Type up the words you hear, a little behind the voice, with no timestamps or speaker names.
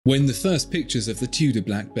When the first pictures of the Tudor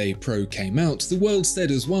Black Bay Pro came out, the world said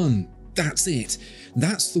as one, "That's it.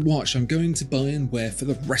 That's the watch I'm going to buy and wear for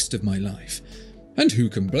the rest of my life." And who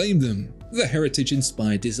can blame them? The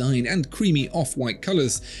heritage-inspired design and creamy off-white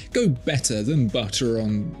colours go better than butter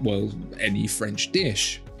on, well, any French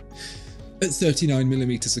dish. At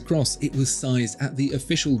 39mm across, it was sized at the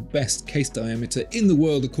official best case diameter in the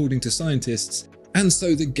world according to scientists, and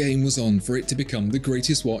so the game was on for it to become the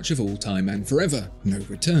greatest watch of all time and forever, no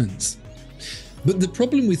returns. But the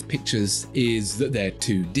problem with pictures is that they're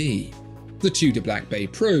 2D. The Tudor Black Bay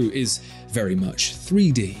Pro is very much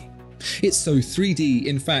 3D. It's so 3D,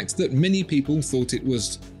 in fact, that many people thought it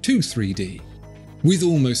was too 3D. With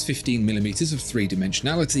almost 15mm of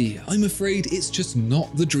three-dimensionality, I'm afraid it's just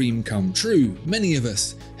not the dream come true many of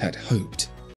us had hoped.